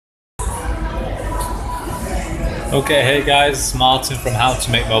Okay, hey guys, it's Martin from How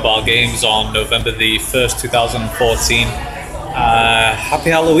to Make Mobile Games on November the 1st, 2014. Happy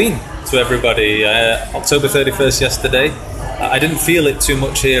Halloween to everybody. October 31st yesterday. I didn't feel it too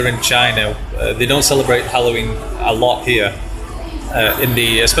much here in China. They don't celebrate Halloween a lot here,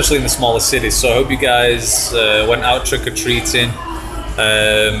 especially in the smaller cities. So I hope you guys went out trick-or-treating.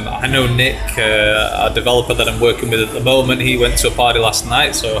 I know Nick, our developer that I'm working with at the moment, he went to a party last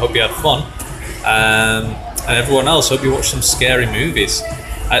night, so I hope you had fun. And everyone else, hope you watched some scary movies.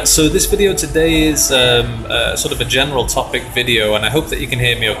 So this video today is sort of a general topic video, and I hope that you can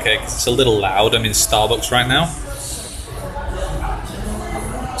hear me okay, because it's a little loud. I'm in Starbucks right now.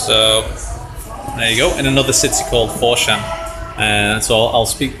 So there you go, in another city called Foshan. So I'll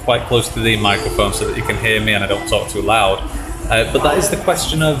speak quite close to the microphone so that you can hear me and I don't talk too loud. But that is the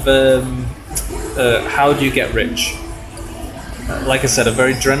question of how do you get rich? Like I said, a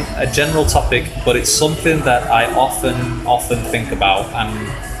very general topic, but it's something that I often think about, and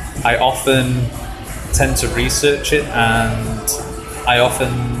I often tend to research it, and I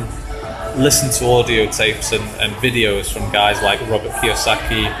often listen to audio tapes and videos from guys like Robert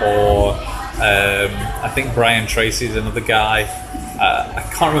Kiyosaki, or I think Brian Tracy is another guy. I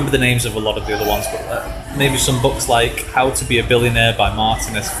can't remember the names of a lot of the other ones, but maybe some books like How to Be a Billionaire by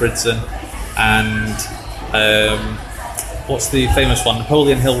Martin S. Fridson, and what's the famous one?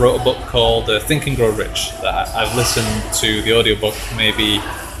 Napoleon Hill wrote a book called Think and Grow Rich that I've listened to the audiobook maybe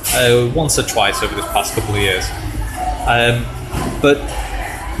once or twice over this past couple of years.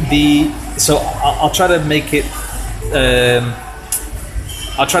 So I'll try to make it,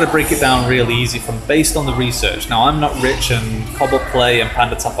 I'll try to break it down real easy based on the research. Now, I'm not rich, and Cobble Play and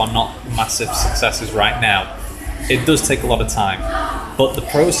PandaTap are not massive successes right now. It does take a lot of time. But the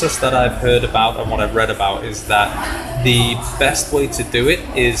process that I've heard about and what I've read about is that the best way to do it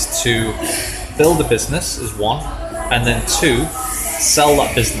is to build a business is one, and then two, sell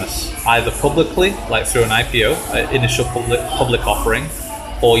that business either publicly, like through an IPO, initial public offering,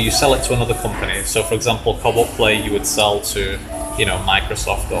 or you sell it to another company. So for example, Cobble Play you would sell to,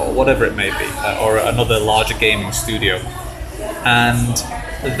 Microsoft or whatever it may be, or another larger gaming studio. And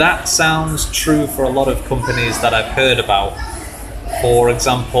that sounds true for a lot of companies that I've heard about. For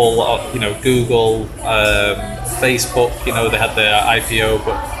example, Google, Facebook, they had their IPO,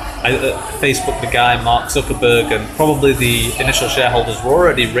 but Facebook, the guy, Mark Zuckerberg, and probably the initial shareholders were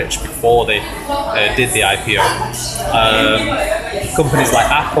already rich before they did the IPO. Companies like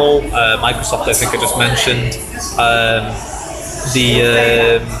Apple, Microsoft, I think I just mentioned,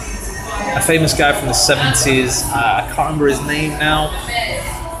 a famous guy from the 70s, I can't remember his name now,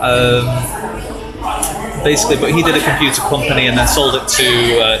 basically, but he did a computer company and then sold it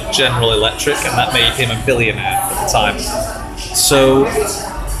to General Electric, and that made him a billionaire at the time. So,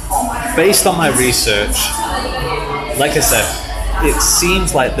 based on my research, like I said, it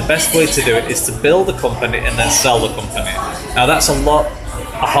seems like the best way to do it is to build a company and then sell the company. Now, that's a lot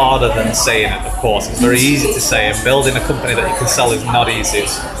harder than saying it, of course. It's very easy to say, and building a company that you can sell is not easy.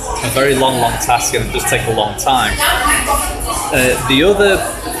 It's a very long task, and it does take a long time. The other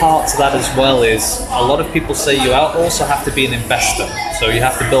part to that as well is a lot of people say you also have to be an investor. So you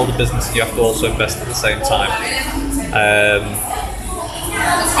have to build a business and you have to also invest at the same time.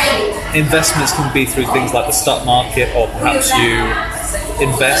 Investments can be through things like the stock market, or perhaps you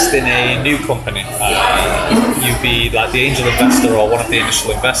invest in a new company. You be like the angel investor or one of the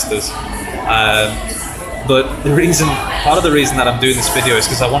initial investors. But part of the reason that I'm doing this video is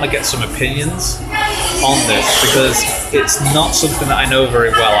because I want to get some opinions on this, because it's not something that I know very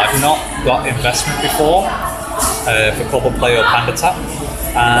well. I've not got investment before for Cobble Play or PandaTap,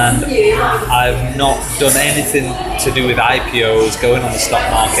 and I've not done anything to do with IPOs, going on the stock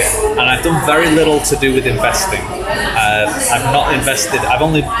market, and I've done very little to do with investing. I've not invested, I've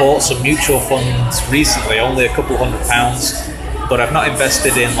only bought some mutual funds recently, only a couple £100, but I've not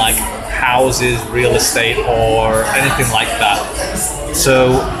invested in like houses, real estate, or anything like that.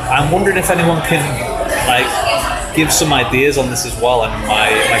 So I'm wondering if anyone can give some ideas on this as well. And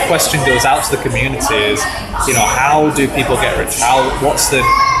my question goes out to the community is, how do people get rich? What's the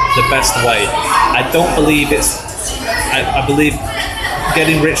best way? I don't believe I believe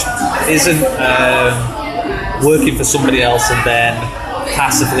getting rich isn't working for somebody else and then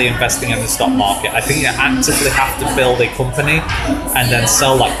passively investing in the stock market. I think you actively have to build a company and then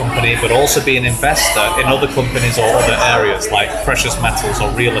sell that company, but also be an investor in other companies or other areas like precious metals or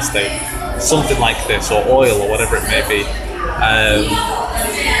real estate, something like this, or oil or whatever it may be.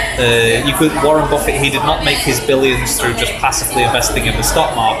 Warren Buffett, he did not make his billions through just passively investing in the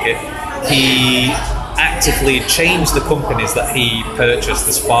stock market. He actively changed the companies that he purchased,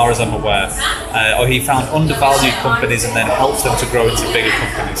 as far as I'm aware, or he found undervalued companies and then helped them to grow into bigger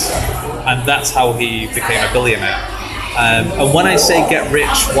companies, and that's how he became a billionaire. And when I say get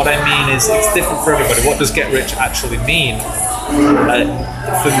rich, what I mean is it's different for everybody. What does get rich actually mean?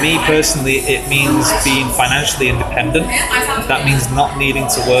 For me personally, it means being financially independent. That means not needing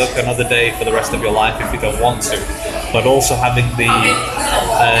to work another day for the rest of your life if you don't want to, but also having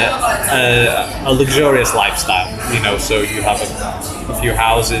a luxurious lifestyle. You know, so you have a few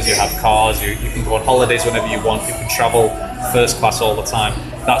houses, you have cars, you can go on holidays whenever you want, you can travel first class all the time.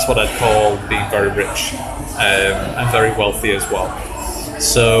 That's what I'd call being very rich and very wealthy as well.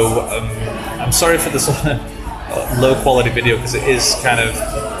 So I'm sorry for this low quality video because it is kind of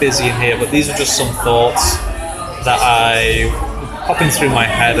busy in here, but these are just some thoughts that I popping through my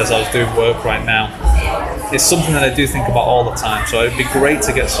head as I was doing work right now. It's something that I do think about all the time, so it'd be great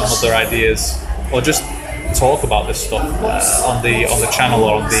to get some other ideas or just talk about this stuff on the channel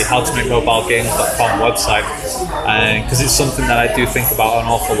or on the howtomakemobilegames.com website, because it's something that I do think about an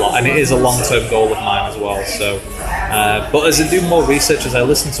awful lot, and it is a long-term goal of mine as well. So but as I do more research, as I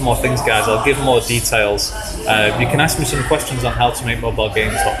listen to more things, guys, I'll give more details. You can ask me some questions on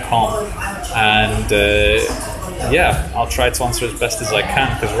howtomakemobilegames.com, and yeah, I'll try to answer as best as I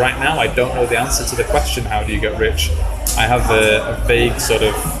can, because right now I don't know the answer to the question, how do you get rich? I have a vague sort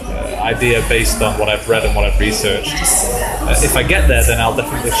of idea based on what I've read and what I've researched. If I get there, then I'll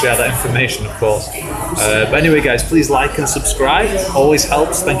definitely share that information, of course. But anyway, guys, please like and subscribe. Always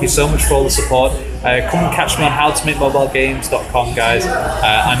helps. Thank you so much for all the support. Come and catch me on howtomakemobilegames.com, guys.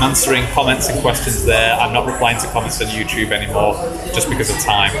 I'm answering comments and questions there. I'm not replying to comments on YouTube anymore just because of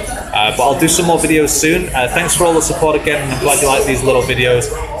time. But I'll do some more videos soon. Thanks for all the support again, and I'm glad you like these little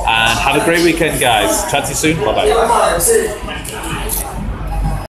videos. And have a great weekend, guys. Chat to you soon. Bye-bye.